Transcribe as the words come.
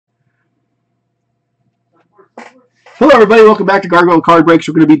Hello everybody, welcome back to Gargoyle Card Breaks.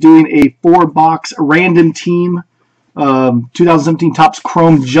 We're going to be doing a 4-box random team 2017 Topps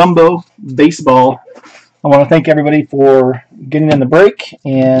Chrome Jumbo Baseball. I want to thank everybody for getting in the break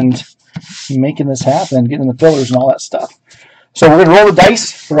and making this happen, getting the fillers and all that stuff. So we're going to roll the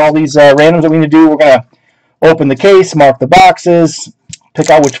dice for all these randoms that we need to do. We're going to open the case, mark the boxes, pick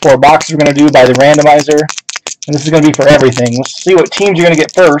out which 4 boxes we're going to do by the randomizer. And this is going to be for everything. Let's see what teams you're going to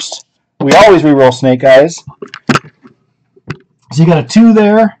get first. We always re-roll Snake Eyes. So you got a 2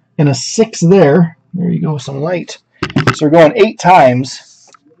 there and a 6 there. There you go, some light. So we're going 8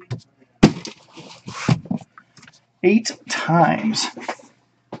 times. 8 times.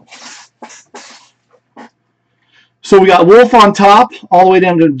 So we got Wolf on top, all the way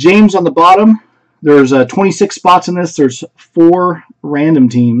down to James on the bottom. There's 26 spots in this. There's 4 random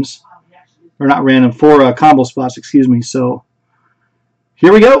teams. Or not random, 4 combo spots, excuse me. So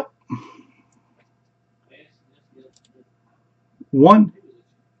here we go. 1,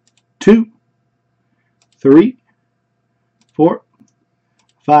 2, 3, 4,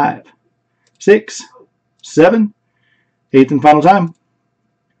 5, 6, 7, 8th and final time.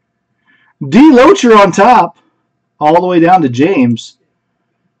 D. Locher on top, all the way down to James.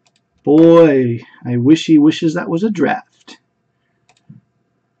 Boy, I wish he wishes that was a draft.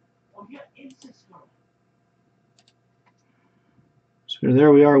 So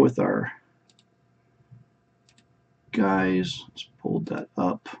there we are with our guys. Let's pull that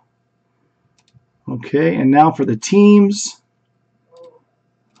up. Okay, and now for the teams.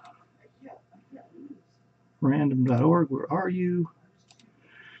 Random.org, where are you?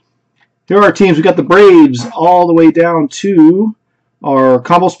 Here are our teams. We got the Braves all the way down to our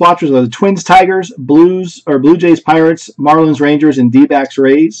combo spots are the Twins, Tigers, Blues, or Blue Jays, Pirates, Marlins, Rangers, and D-backs,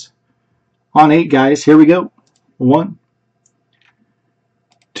 Rays. On 8, guys. Here we go. 1,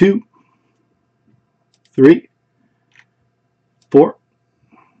 2, 3, 4,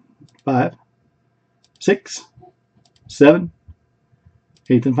 5, 6, 7,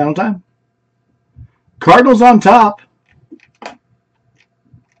 8th and final time. Cardinals on top.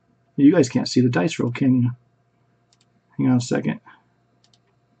 You guys can't see the dice roll, can you? Hang on a second.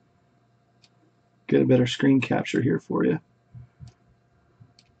 Get a better screen capture here for you.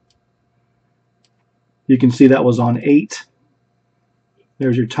 You can see that was on 8.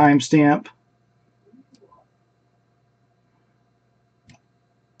 There's your timestamp.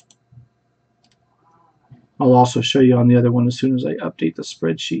 I'll also show you on the other one as soon as I update the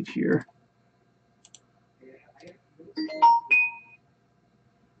spreadsheet here.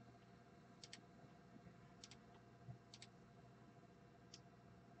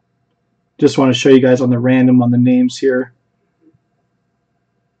 Just want to show you guys on the random on the names here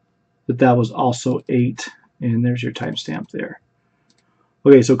that was also 8, and there's your timestamp there.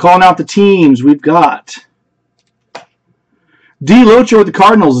 Okay, so calling out the teams, we've got D. Locher with the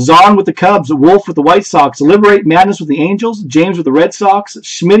Cardinals, Zahn with the Cubs, Wolf with the White Sox, Liberate Madness with the Angels, James with the Red Sox,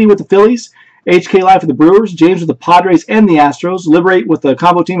 Schmitty with the Phillies, HK Live with the Brewers, James with the Padres and the Astros, Liberate with the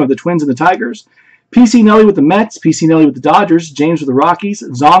combo team of the Twins and the Tigers, PC Nelly with the Mets, PC Nelly with the Dodgers, James with the Rockies,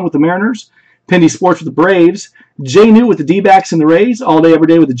 Zahn with the Mariners, Pindy Sports with the Braves, J. New with the D-backs and the Rays, All Day Every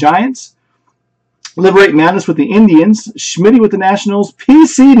Day with the Giants, Liberate Madness with the Indians, Schmitty with the Nationals,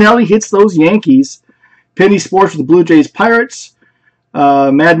 PC Nelly hits those Yankees, Penny Sports with the Blue Jays, Pirates,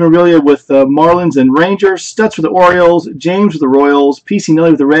 Mad Marilia with the Marlins and Rangers, Stutz with the Orioles, James with the Royals, PC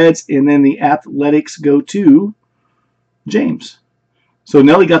Nelly with the Reds, and then the Athletics go to James. So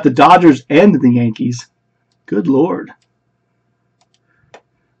Nelly got the Dodgers and the Yankees. Good Lord.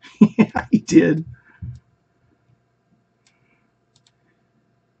 Yeah, he did.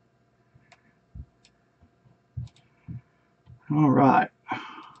 All right.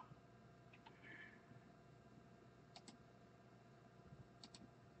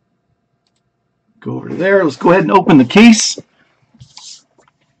 Go over to there. Let's go ahead and open the case.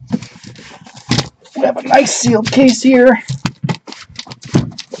 We have a nice sealed case here.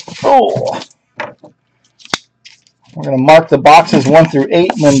 Oh. We're going to mark the boxes 1 through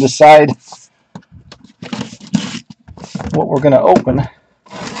 8 and then decide what we're going to open.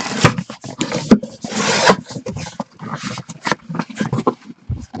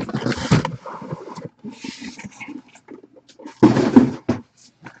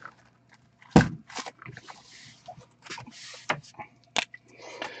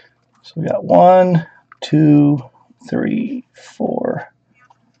 So we got 1, 2, 3, 4,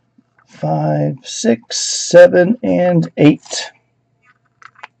 5, 6, 7, and 8.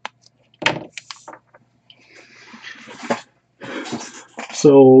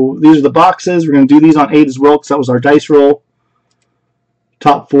 So these are the boxes. We're going to do these on 8 as well because that was our dice roll.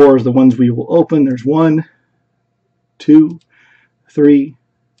 Top 4 is the ones we will open. There's 1, 2, 3,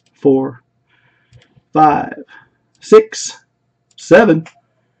 4, 5, 6, 7,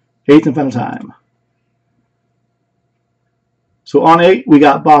 8th and final time. So on 8, we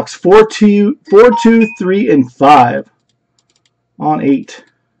got box 4, 2, 3, and 5 on 8.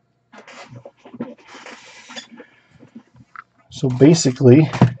 So basically,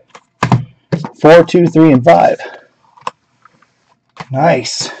 4, 2, 3, and 5.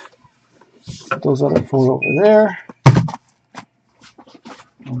 Nice. Put those other 4 over there.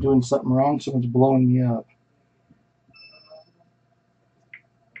 I'm doing something wrong. Someone's blowing me up.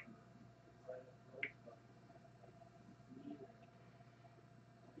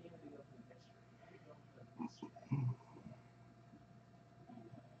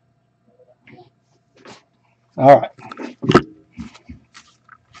 All right.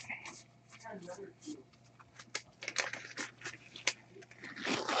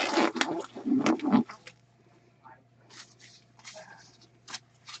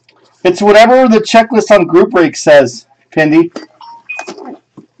 It's whatever the checklist on Group Break says, Pindy.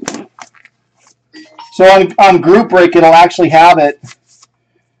 So on Group Break, it'll actually have it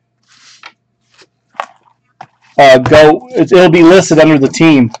it'll be listed under the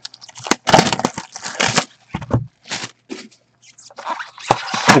team.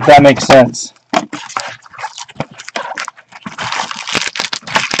 If that makes sense.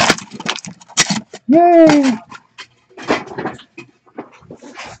 Yay!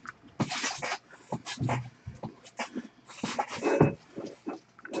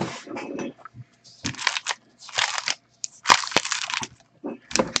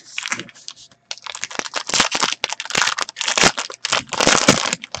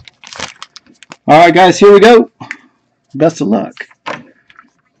 All right, guys, here we go. Best of luck.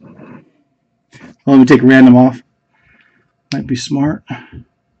 Let me take random off. Might be smart.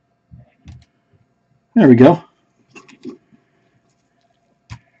 There we go.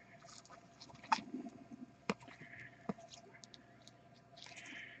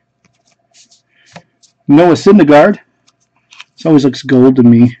 Noah Syndergaard. This always looks gold to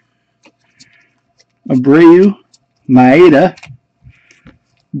me. Abreu. Maeda.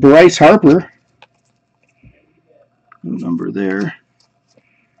 Bryce Harper. No number there.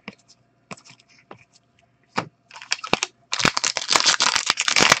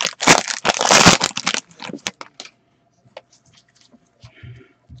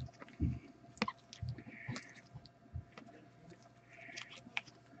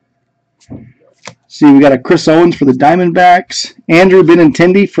 See, we got a Chris Owens for the Diamondbacks. Andrew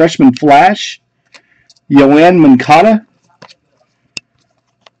Benintendi, freshman flash. Yoan Moncada.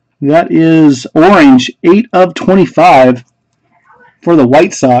 That is orange, 8 of 25 for the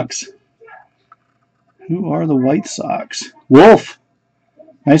White Sox. Who are the White Sox? Wolf.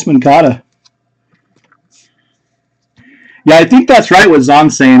 Nice Moncada. Yeah, I think that's right what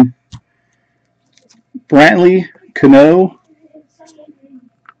Zon's saying. Brantley, Cano.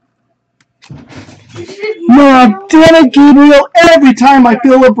 No, damn it, Gabriel. Every time I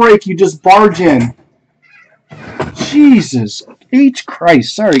feel a break, you just barge in. Jesus H.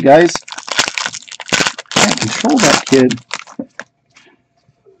 Christ. Sorry, guys. Can't control that kid.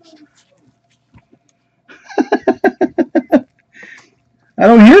 I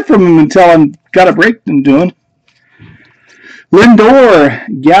don't hear from him until I'm got a break I'm doing.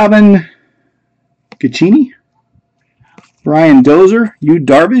 Lindor, Gavin Caccini, Brian Dozier, Yu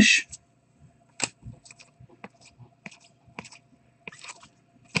Darvish.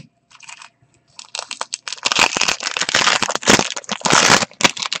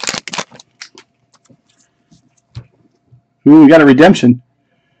 Ooh, we got a redemption.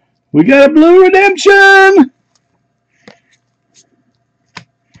 We got a blue redemption!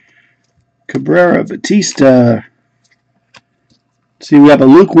 Cabrera, Batista. See, we have a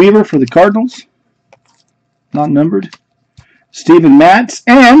Luke Weaver for the Cardinals. Not numbered. Steven Matz.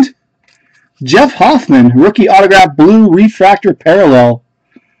 And Jeff Hoffman, rookie autograph blue refractor parallel.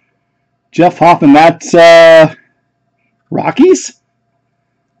 Jeff Hoffman, that's Rockies?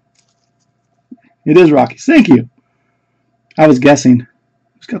 It is Rockies. Thank you. I was guessing.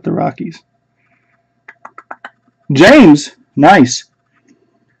 Who's got the Rockies? James. Nice.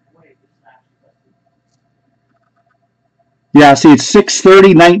 Yeah, see, it's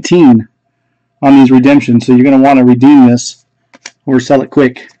 6/30/19 on these redemptions, so you're going to want to redeem this or sell it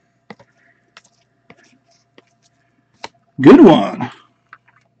quick. Good one.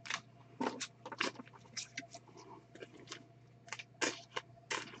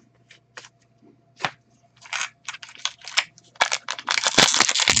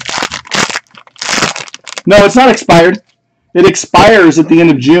 No, it's not expired. It expires at the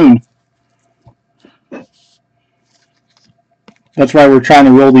end of June. That's why we're trying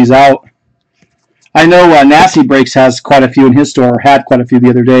to roll these out. I know Nasty Breaks has quite a few in his store, or had quite a few the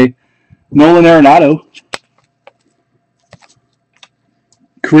other day. Nolan Arenado,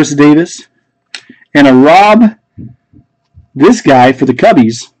 Chris Davis, and a Rob, this guy for the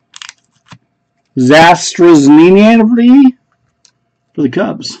Cubbies, Zastrozny for the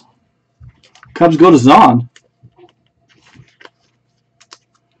Cubs. Cubs go to Zahn.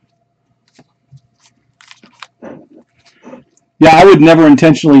 Yeah, I would never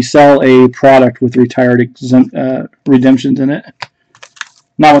intentionally sell a product with retired redemptions in it.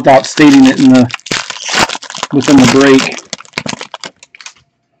 Not without stating it within the break.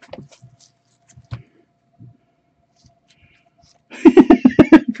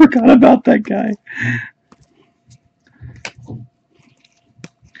 Forgot about that guy.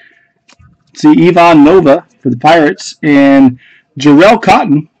 See, Ivan Nova for the Pirates and Jarrell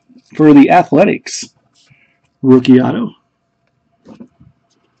Cotton for the Athletics. Rookie auto.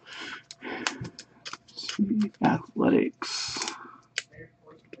 Athletics.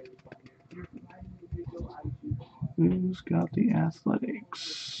 Who's got the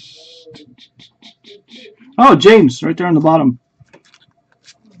Athletics? Oh, James, right there on the bottom.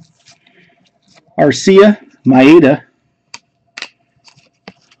 Arcia, Maeda.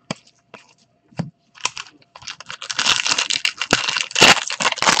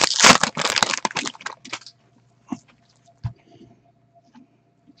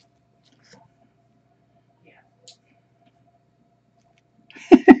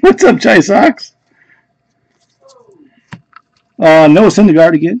 What's up, Chai Sox? Noah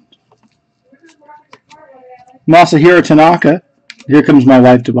Syndergaard again. Masahiro Tanaka. Here comes my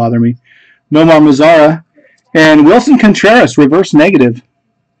wife to bother me. Nomar Mazara. And Wilson Contreras, reverse negative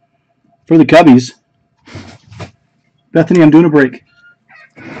for the Cubbies. Bethany, I'm doing a break.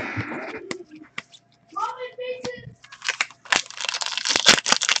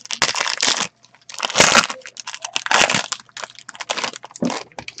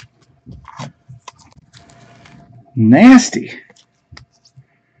 Nasty.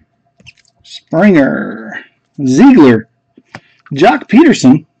 Springer. Ziegler. Jock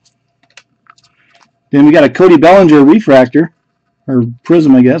Peterson. Then we got a Cody Bellinger refractor. Or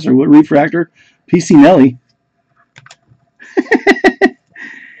prism, I guess. Or what refractor? PC Nelly.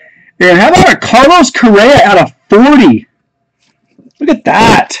 And how about a Carlos Correa out of 40? Look at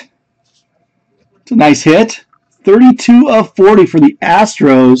that. It's a nice hit. 32 of 40 for the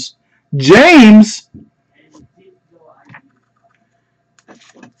Astros. James.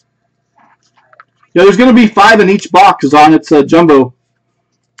 Yeah, there's going to be 5 in each box on its jumbo.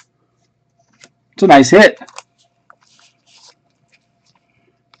 It's a nice hit.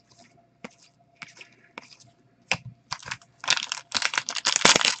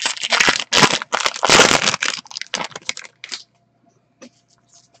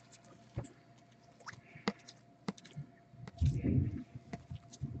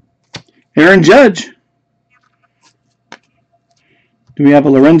 Aaron Judge. Do we have a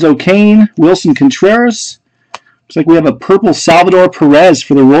Lorenzo Cain, Wilson Contreras? Looks like we have a purple Salvador Perez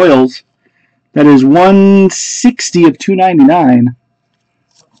for the Royals. That is 160 of 299.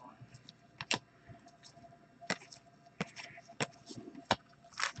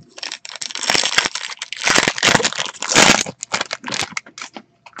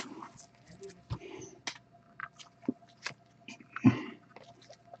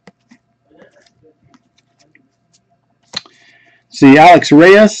 See, Alex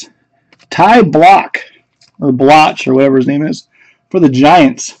Reyes, Ty Block, or Blotch, or whatever his name is, for the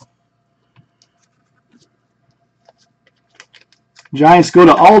Giants. Giants go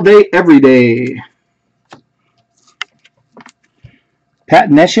to all day, every day. Pat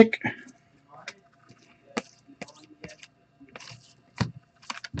Neshek.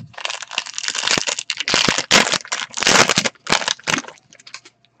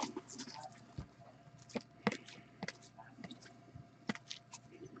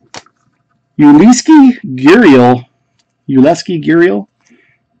 Ulesky Gurriel.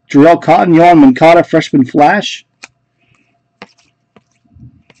 Jarrell Cotton, Yohan Moncada, freshman flash.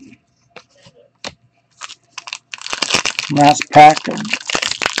 Last pack of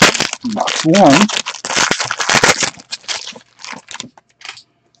box 1.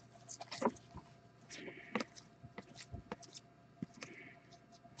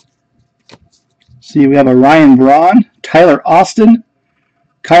 See, we have a Ryan Braun, Tyler Austin,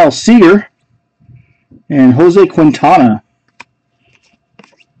 Kyle Seager, and Jose Quintana.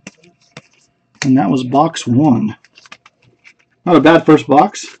 And that was box 1. Not a bad first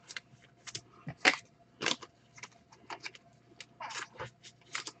box.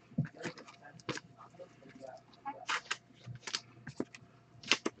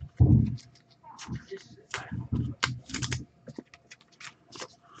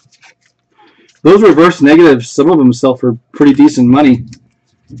 Those reverse negatives, some of them sell for pretty decent money.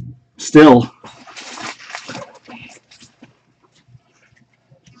 Still.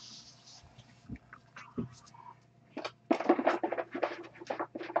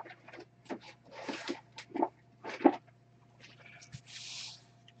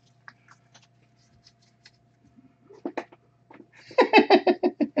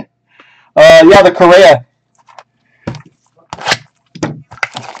 Yeah, the Correa.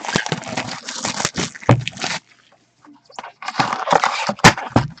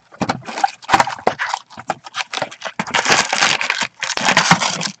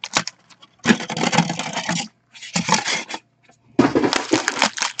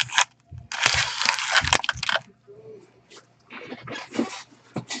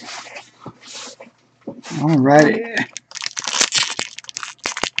 All righty.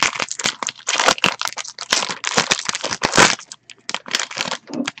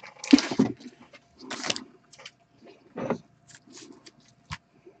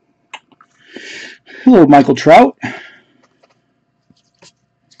 Hello, Michael Trout. Let's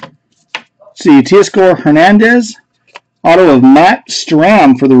see, Teoscar Hernandez. Auto of Matt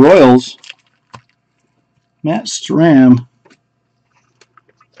Strahm for the Royals. Matt Strahm.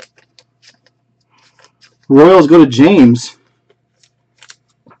 Royals go to James.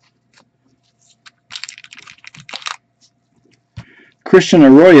 Christian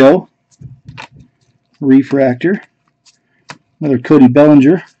Arroyo. Refractor. Another Cody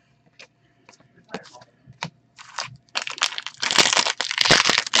Bellinger.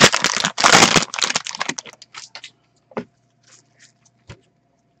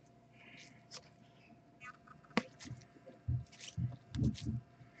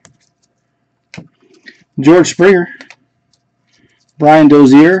 George Springer, Brian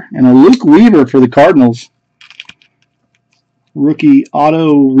Dozier, and a Luke Weaver for the Cardinals. Rookie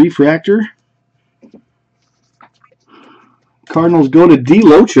auto refractor. Cardinals go to D.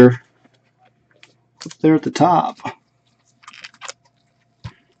 Locher up there at the top.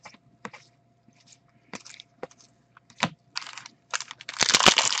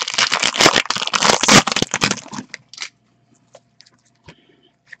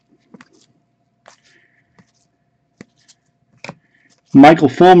 Michael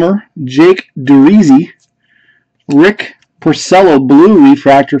Fulmer, Jake Durezi, Rick Porcello blue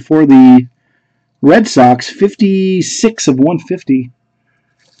refractor for the Red Sox, 56 of 150.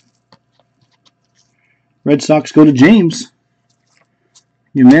 Red Sox go to James.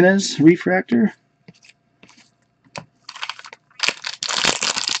 Jimenez refractor.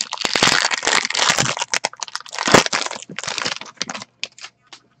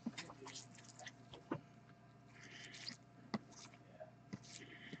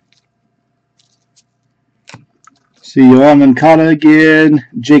 See Yoel Moncada again,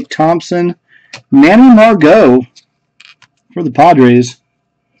 Jake Thompson, Manny Margot for the Padres.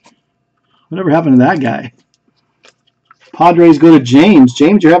 Whatever happened to that guy? Padres go to James.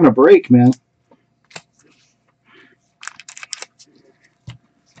 James, you're having a break, man.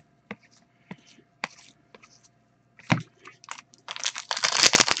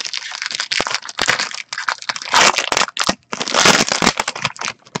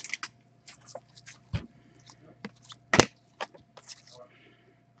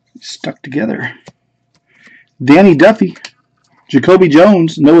 Stuck together. Danny Duffy, Jacoby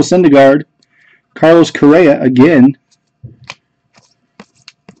Jones, Noah Syndergaard, Carlos Correa again.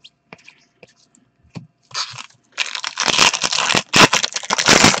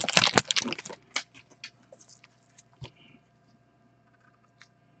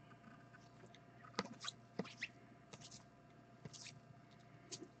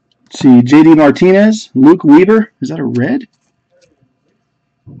 Let's see, JD Martinez, Luke Weaver. Is that a red?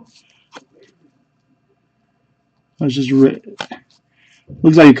 It's just red.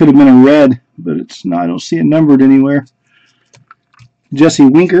 Looks like it could have been a red, but it's not. I don't see it numbered anywhere. Jesse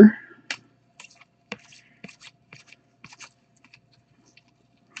Winker.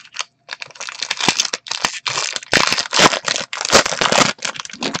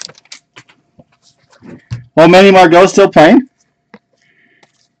 Well, Manny Margot still playing.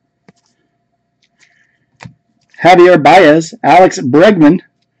 Javier Baez, Alex Bregman,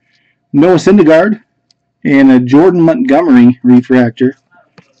 Noah Syndergaard, and a Jordan Montgomery refractor.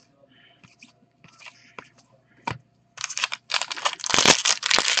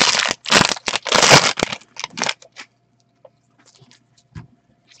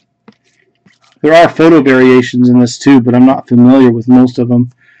 There are photo variations in this too, but I'm not familiar with most of them.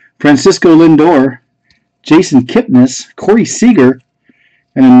 Francisco Lindor, Jason Kipnis, Corey Seager,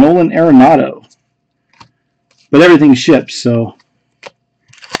 and a Nolan Arenado. But everything ships, so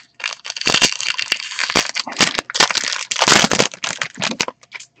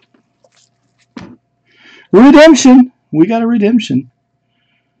Redemption. We got a redemption.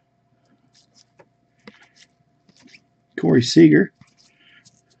 Corey Seager.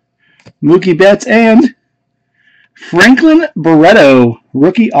 Mookie Betts and Franklin Barreto.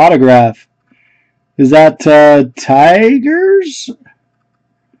 Rookie autograph. Is that Tigers?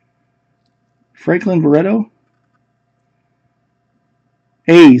 Franklin Barreto?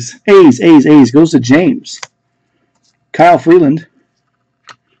 A's. Goes to James. Kyle Freeland.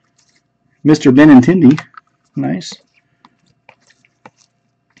 Mr. Benintendi. Nice.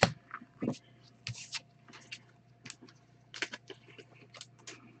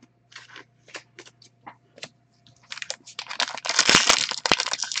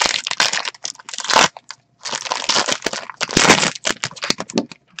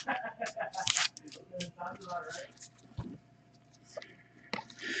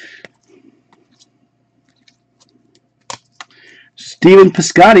 Steven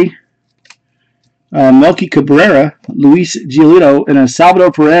Piscotty, Melky Cabrera, Luis Giolito, and a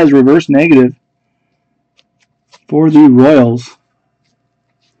Salvador Perez reverse negative for the Royals.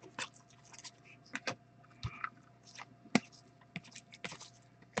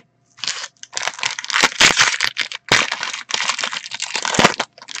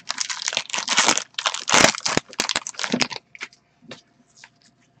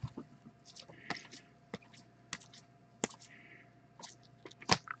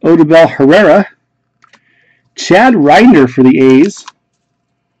 Odubel Herrera. Chad Reiner for the A's.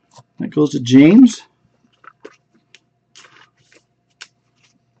 That goes to James.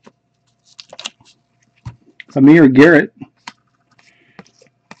 Amir Garrett.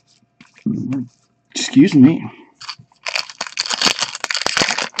 Excuse me.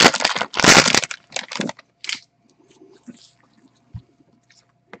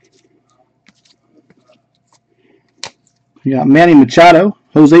 We got Manny Machado,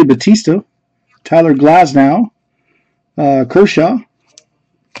 Jose Batista, Tyler Glasnow, Kershaw.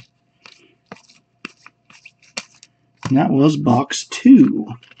 And that was box 2.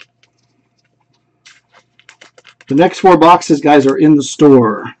 The next 4 boxes, guys, are in the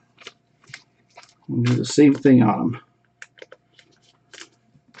store. We'll do the same thing on them.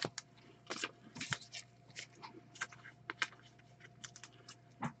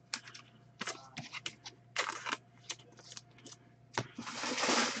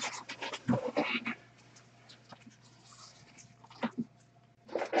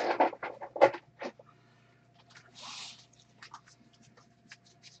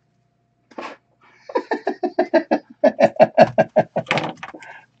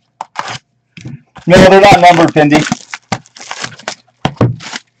 No, they're not numbered, Pindy.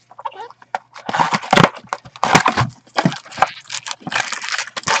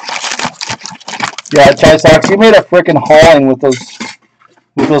 Yeah, Chai Sox, you made a freaking hauling with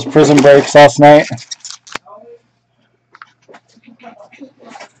those prison breaks last night.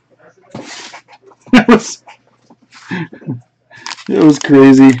 It was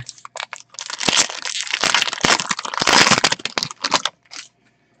crazy.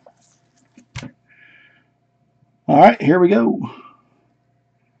 All right, here we go.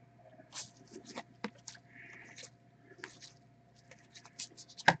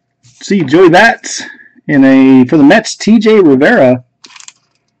 See Joey Bats in for the Mets, TJ Rivera.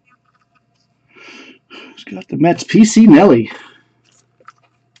 Who's got the Mets? PC Nelly.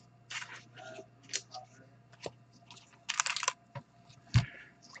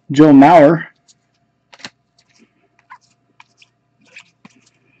 Joe Mauer.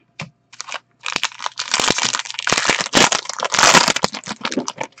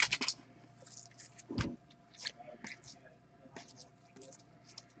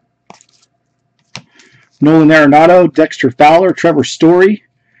 Nolan Arenado, Dexter Fowler, Trevor Story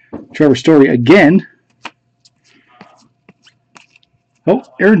again. Oh,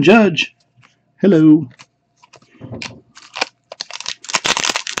 Aaron Judge. Hello.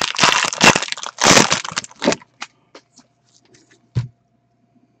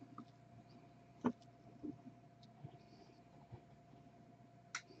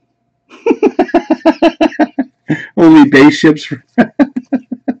 Only base ships.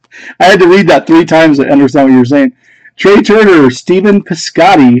 I had to read that 3 times to understand what you were saying. Trey Turner, Steven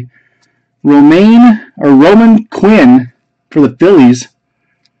Piscotty, Roman Quinn for the Phillies.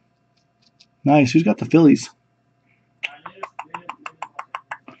 Nice. Who's got the Phillies?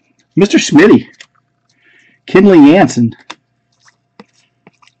 Mr. Smitty. Kenley Jansen.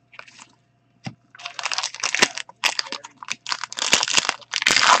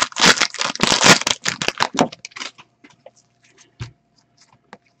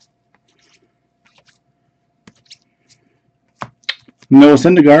 Noah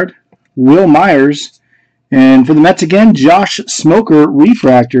Syndergaard, Will Myers, And for the Mets again, Josh Smoker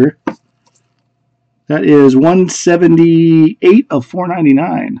refractor. That is 178 of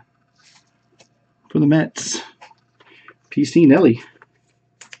 499 for the Mets. PC Nelly.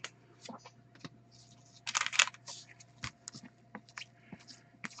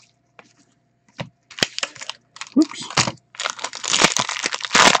 Whoops.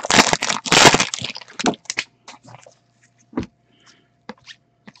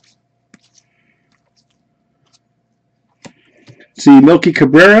 See Melky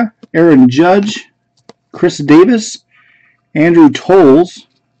Cabrera, Aaron Judge, Chris Davis, Andrew Toles,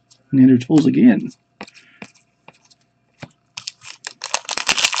 and Andrew Toles again.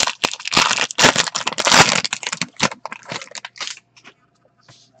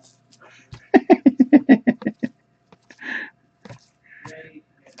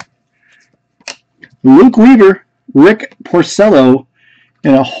 Luke Weaver, Rick Porcello,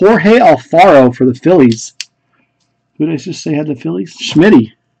 and a Jorge Alfaro for the Phillies. Who did I just say had the Phillies?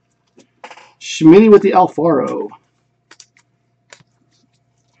 Schmitty. Schmitty with the Alfaro.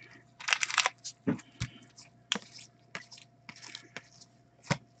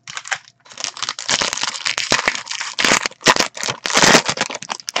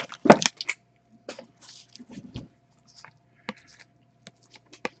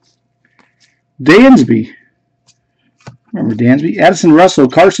 Dansby. Remember Dansby? Addison Russell,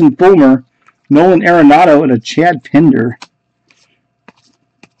 Carson Fulmer, Nolan Arenado, and a Chad Pinder.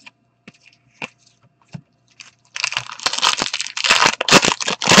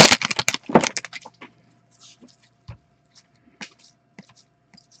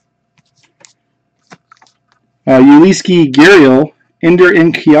 Yulieski Gurriel, Ender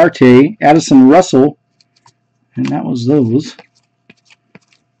Inciarte, Addison Russell, and that was those.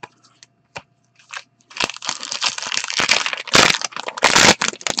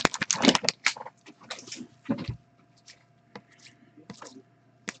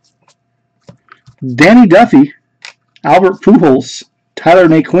 Danny Duffy, Albert Pujols, Tyler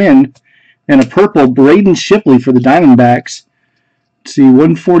Naquin, and a purple Braden Shipley for the Diamondbacks. Let's see,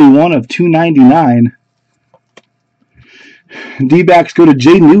 141 of 299. D-backs go to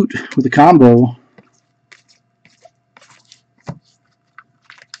Jay Newt with a combo.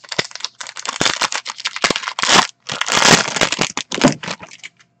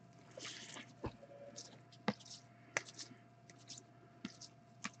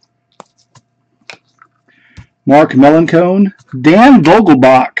 Mark Melancone, Dan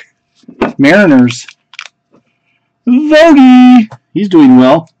Vogelbach, Mariners. Vogie, he's doing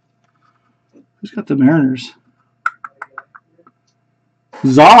well. Who's got the Mariners?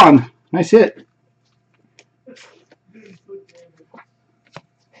 Zahn, nice hit.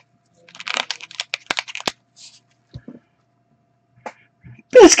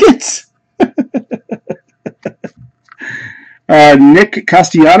 Biscuits. Nick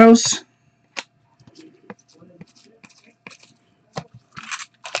Castellanos.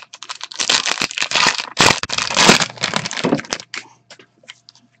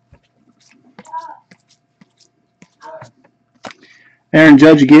 Aaron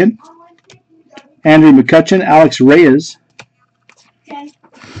Judge again. Andrew McCutchen, Alex Reyes.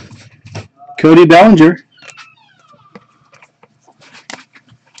 Cody Bellinger.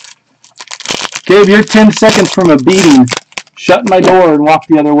 Gabe, you're 10 seconds from a beating. Shut my door and walk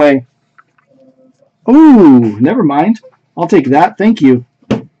the other way. Ooh, never mind. I'll take that. Thank you.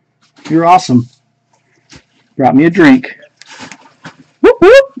 You're awesome. Brought me a drink. Whoop,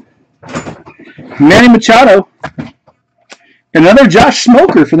 whoop. Manny Machado. Another Josh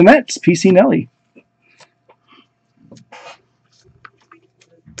Smoker for the Mets. PC Nelly.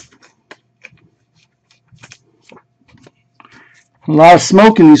 A lot of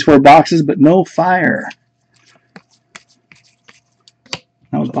smoke in these 4 boxes, but no fire.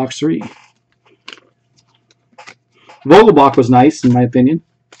 That was box 3. Vogelbach was nice, in my opinion.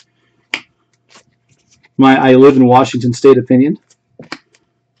 My I live in Washington State opinion.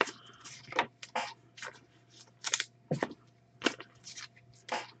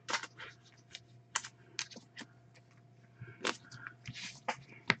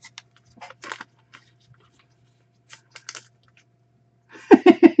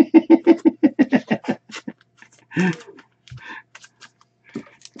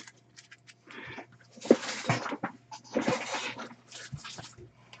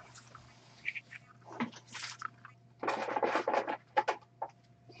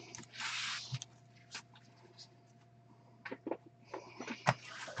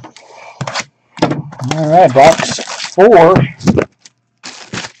 All right, box 4.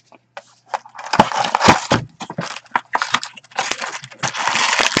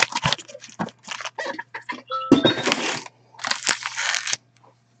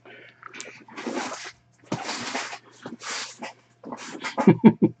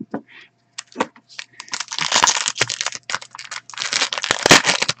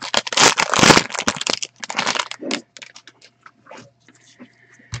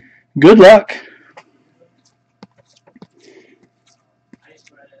 Good luck.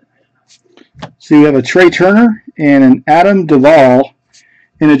 So you have a Trey Turner and an Adam Duvall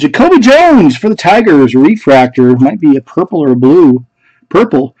and a Jacoby Jones for the Tigers. Refractor. Might be a purple or a blue.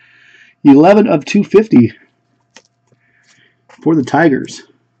 Purple. 11 of 250 for the Tigers.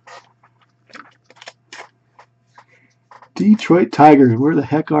 Detroit Tigers. Where the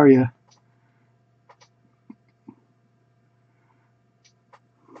heck are you?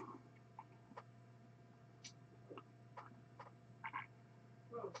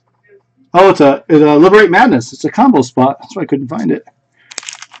 Oh, it's a Liberate Madness. It's a combo spot. That's why I couldn't find it.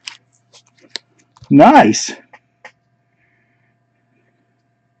 Nice.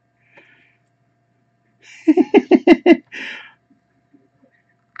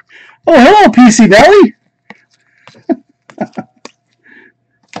 Oh, hello, PC Nelly.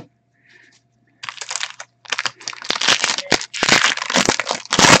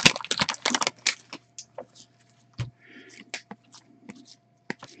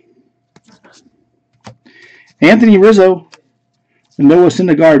 Anthony Rizzo, Noah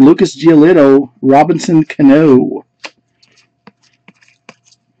Syndergaard, Lucas Giolito, Robinson Cano.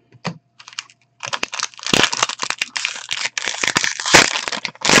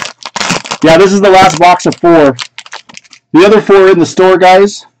 Yeah, this is the last box of 4. The other 4 are in the store,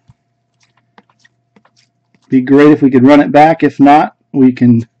 guys. Be great if we could run it back. If not, we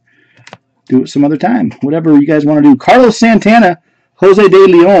can do it some other time. Whatever you guys want to do. Carlos Santana, Jose De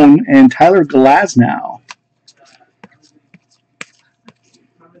Leon, and Tyler Glasnow.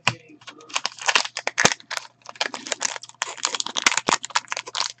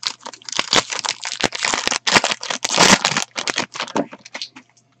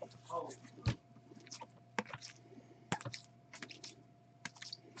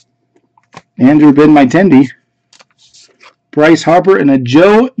 Andrew Benintendi, Bryce Harper, and a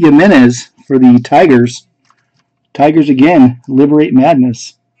Joe Jimenez for the Tigers. Tigers again, Liberate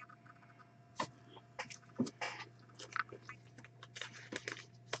Madness.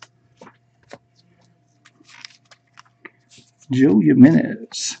 Joe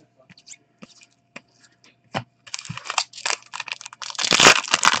Jimenez.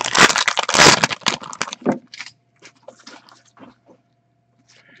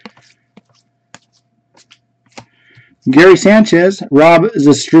 Gary Sanchez, Rob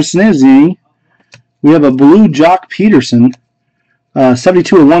Zastrisnezi. We have a blue Jock Peterson,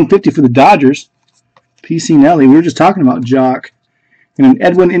 72 of 150 for the Dodgers. PC Nelly. We were just talking about Jock. And an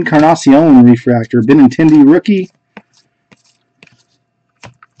Edwin Encarnacion refractor. Benintendi rookie.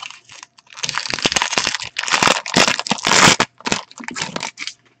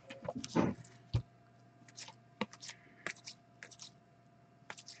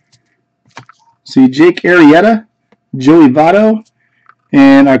 See Jake Arrieta, Joey Votto,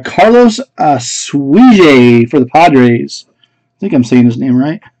 and Carlos Asuije for the Padres. I think I'm saying his name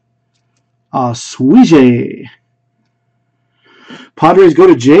right. Asuije. Padres go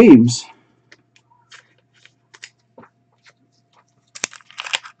to James.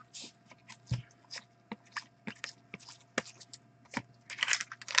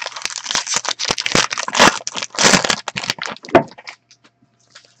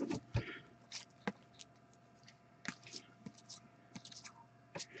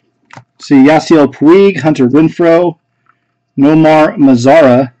 See Yasiel Puig, Hunter Renfroe, Nomar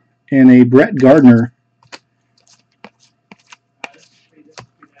Mazara, and a Brett Gardner.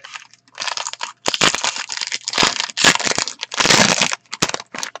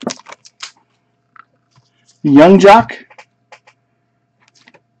 Young Jock.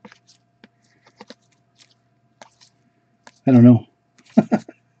 I don't know.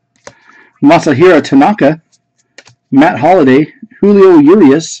 Masahiro Tanaka, Matt Holliday, Julio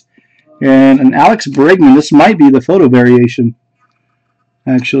Urias, and an Alex Bregman. This might be the photo variation,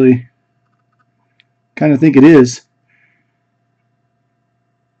 actually. Kind of think it is.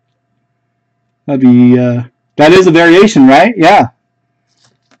 That'd be, that is a variation, right? Yeah.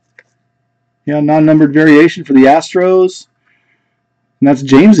 Yeah, non-numbered variation for the Astros. And that's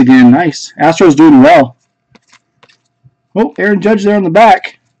James again. Nice. Astros doing well. Oh, Aaron Judge there on the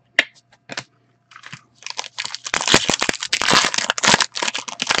back.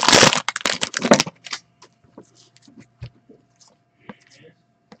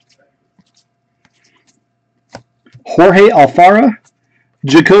 Jorge Alfaro,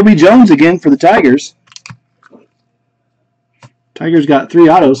 Jacoby Jones again for the Tigers. Tigers got 3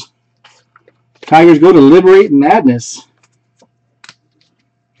 autos. Tigers go to Liberate Madness.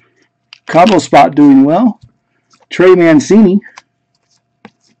 Combo spot doing well. Trey Mancini.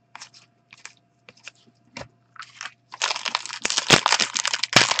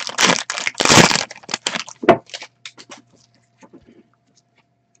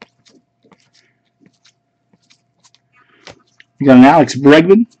 You got an Alex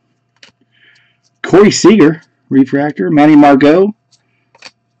Bregman, Corey Seager, refractor, Manny Margot,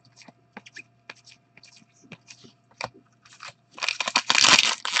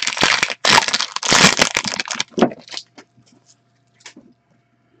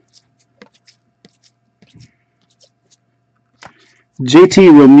 JT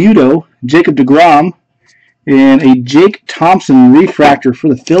Realmuto, Jacob deGrom, and a Jake Thompson refractor for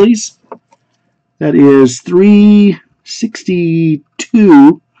the Phillies. That is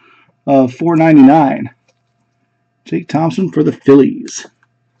 $362 of $499. Jake Thompson for the Phillies.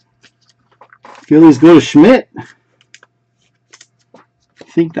 Phillies go to Schmidt. I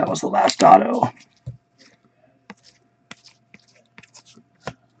think that was the last auto.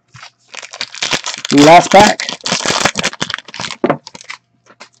 Last pack.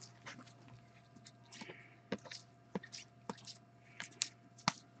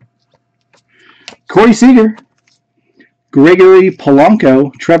 Corey Seager, Gregory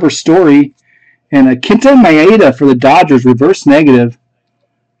Polanco, Trevor Story, and a Kenta Maeda for the Dodgers, reverse negative.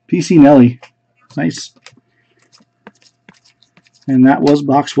 PC Nelly. Nice. And that was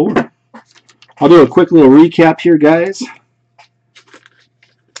box 4. I'll do a quick little recap here, guys.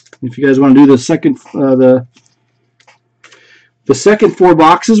 If you guys want to do the second the second 4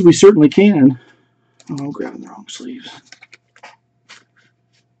 boxes, we certainly can. Oh, I'm grabbing the wrong sleeves.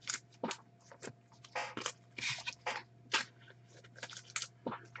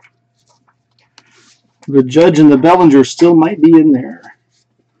 The Judge and the Bellinger still might be in there.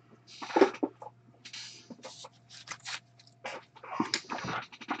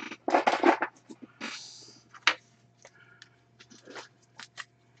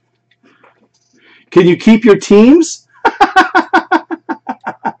 Can you keep your teams?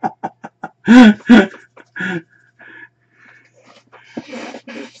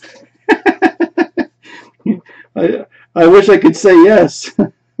 I wish I could say yes.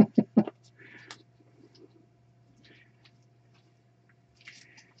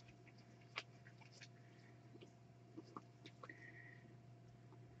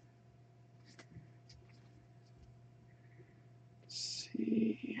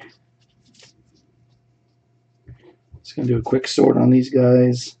 Just going to do a quick sort on these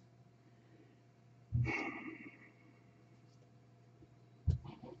guys.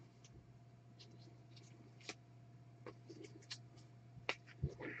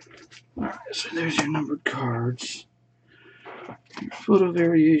 Alright, so there's your numbered cards. Your photo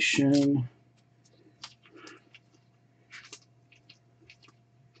variation.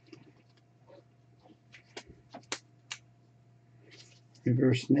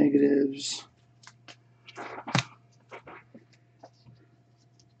 Reverse negatives.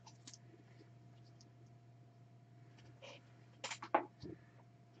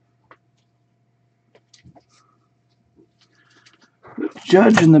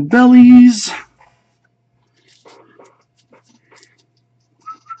 Judge and the Bellies.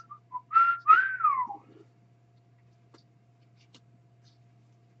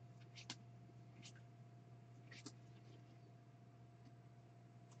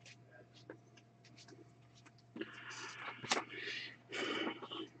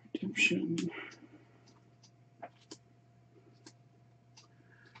 Redemption.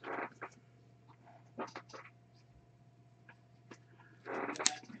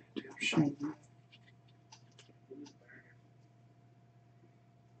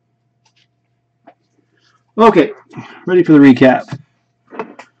 Okay, ready for the recap.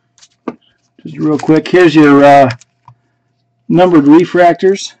 Just real quick, here's your numbered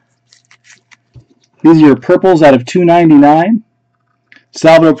refractors. These are your purples out of $2.99.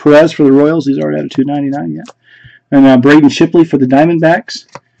 Salvador Perez for the Royals. These are already out of $2.99, yeah. And Braden Shipley for the Diamondbacks.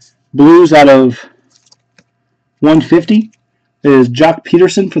 Blues out of $150 is Jock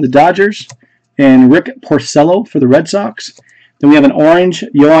Peterson for the Dodgers and Rick Porcello for the Red Sox. Then we have an orange,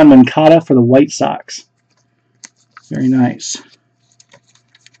 Yohan Moncada for the White Sox. Very nice.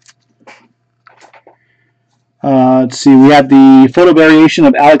 Let's see, we have the photo variation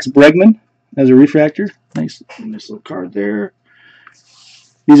of Alex Bregman as a refractor. Nice little card there.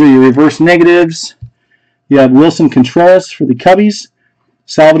 These are your reverse negatives. You have Wilson Contreras for the Cubbies,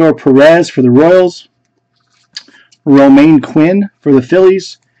 Salvador Perez for the Royals, Romaine Quinn for the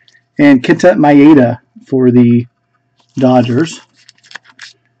Phillies, and Kenta Maeda for the Dodgers.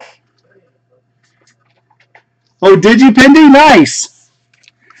 Oh, did you, Pendy? Nice!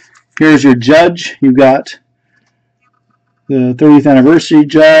 Here's your Judge. You've got the 30th anniversary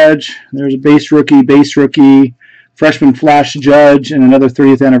Judge. There's a base rookie, freshman flash Judge, and another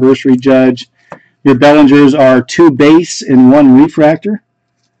 30th anniversary Judge. Your Bellingers are 2 base and 1 refractor.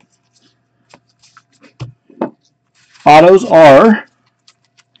 Autos are,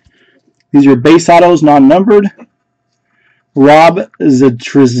 these are base autos, non-numbered. Rob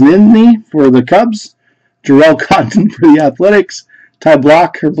Zatrzniny for the Cubs. Jarrell Cotton for the Athletics. Ty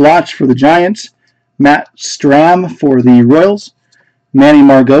Blach for the Giants. Matt Stram for the Royals. Manny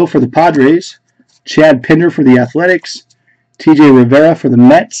Margot for the Padres. Chad Pinder for the Athletics. TJ Rivera for the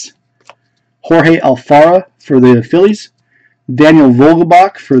Mets. Jorge Alfaro for the Phillies. Daniel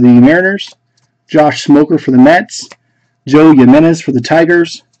Vogelbach for the Mariners. Josh Smoker for the Mets. Joe Jimenez for the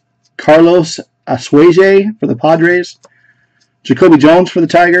Tigers. Carlos Asueje for the Padres. Jacoby Jones for the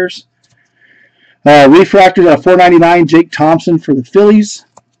Tigers. Refractors at $4.99. Jake Thompson for the Phillies.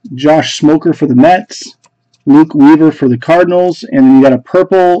 Josh Smoker for the Mets. Luke Weaver for the Cardinals. And then you got a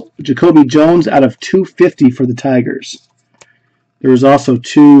purple Jacoby Jones out of $2.50 for the Tigers. There was also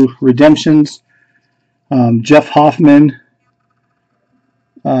 2 redemptions. Jeff Hoffman,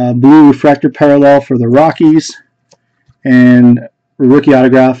 blue refractor parallel for the Rockies. And a rookie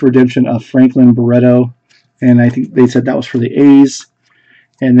autograph redemption of Franklin Barreto. And I think they said that was for the A's.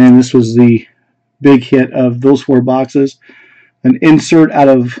 And then this was the big hit of those 4 boxes. An insert out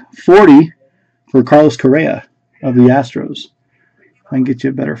of 40 for Carlos Correa of the Astros. I can get you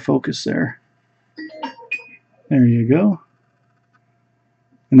a better focus there. There you go.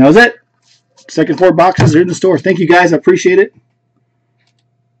 And that was it. Second 4 boxes are in the store. Thank you guys. I appreciate it.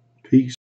 Peace.